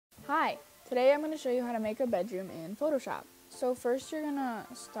Hi, today I'm going to show you how to make a bedroom in Photoshop. So first you're going to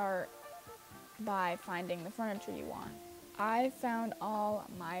start by finding the furniture you want. I found all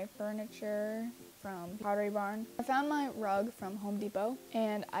my furniture from Pottery Barn. I found my rug from Home Depot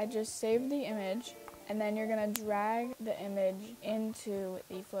and I just saved the image, and then you're going to drag the image into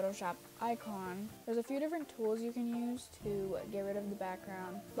the Photoshop icon. There's a few different tools you can use to get rid of the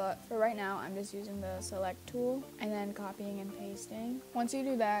background, but for right now I'm just using the select tool and then copying and pasting. Once you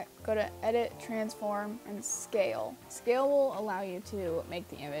do that, go to edit, transform, and scale. Scale will allow you to make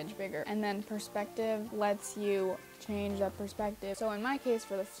the image bigger, and then perspective lets you change that perspective. So in my case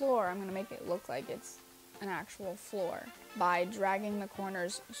for the floor, I'm going to make it look like it's an actual floor by dragging the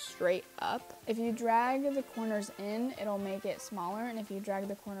corners straight up. If you drag the corners in, it'll make it smaller, and if you drag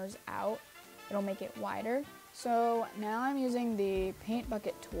the corners out, it'll make it wider. So now I'm using the paint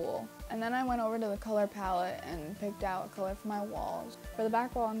bucket tool, and then I went over to the color palette and picked out a color for my walls. For the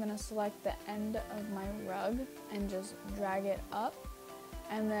back wall, I'm going to select the end of my rug and just drag it up,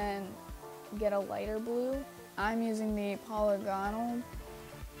 and then get a lighter blue. I'm using the polygonal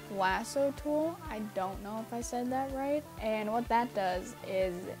lasso tool. I don't know if I said that right. And what that does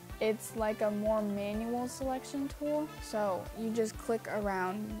is it's like a more manual selection tool. So you just click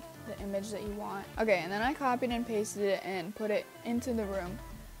around the image that you want. Okay, and then I copied and pasted it and put it into the room.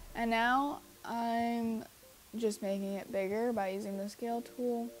 And now I'm just making it bigger by using the scale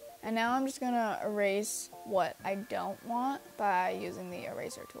tool. And now I'm just gonna erase what I don't want by using the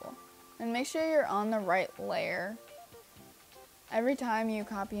eraser tool. And make sure you're on the right layer. Every time you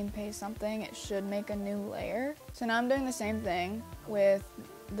copy and paste something, it should make a new layer. So now I'm doing the same thing with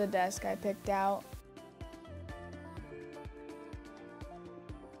the desk I picked out.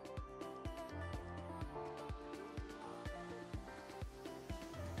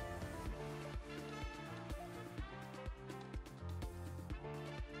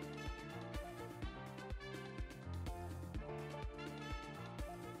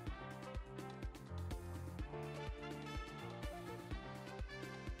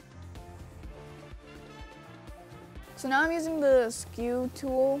 So now I'm using the skew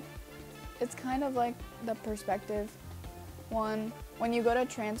tool. It's kind of like the perspective one. When you go to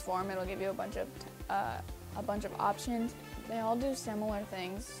transform, it'll give you a bunch of options. They all do similar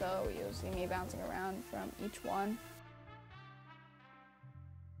things, so you'll see me bouncing around from each one.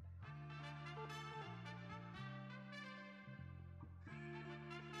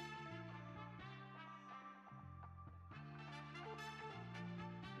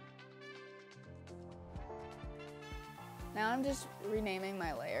 Now I'm just renaming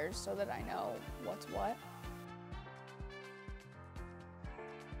my layers so that I know what's what.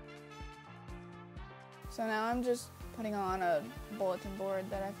 So now I'm just putting on a bulletin board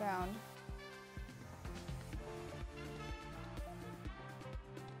that I found.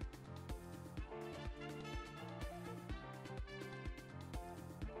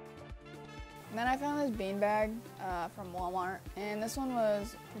 And then I found this beanbag from Walmart, and this one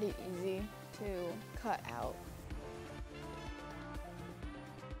was pretty easy to cut out.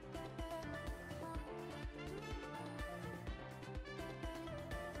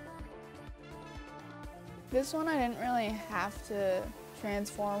 This one I didn't really have to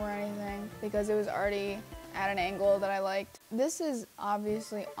transform or anything because it was already at an angle that I liked. This is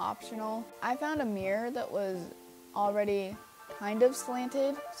obviously optional. I found a mirror that was already kind of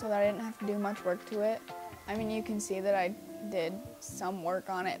slanted so that I didn't have to do much work to it. I mean, you can see that I did some work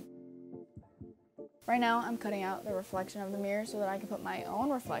on it. Right now I'm cutting out the reflection of the mirror so that I can put my own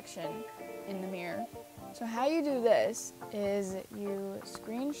reflection in the mirror. So how you do this is you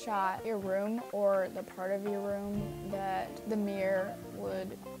screenshot your room or the part of your room that the mirror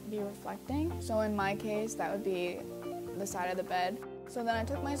would be reflecting. So in my case, that would be the side of the bed. So then I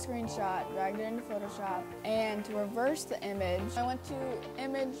took my screenshot, dragged it into Photoshop, and to reverse the image, I went to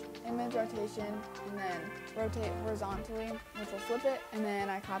image rotation, and then rotate horizontally, which will flip it, and then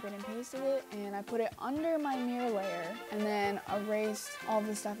I copied and pasted it, and I put it under my mirror layer, and then erased all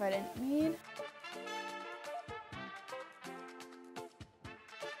the stuff I didn't need.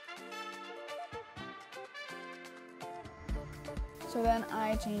 So then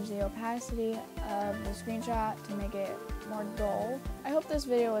I changed the opacity of the screenshot to make it more dull. I hope this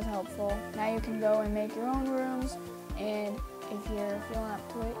video was helpful. Now you can go and make your own rooms, and if you're feeling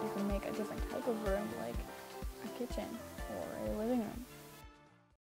up to it, you can make a different type of room, like a kitchen or a living room.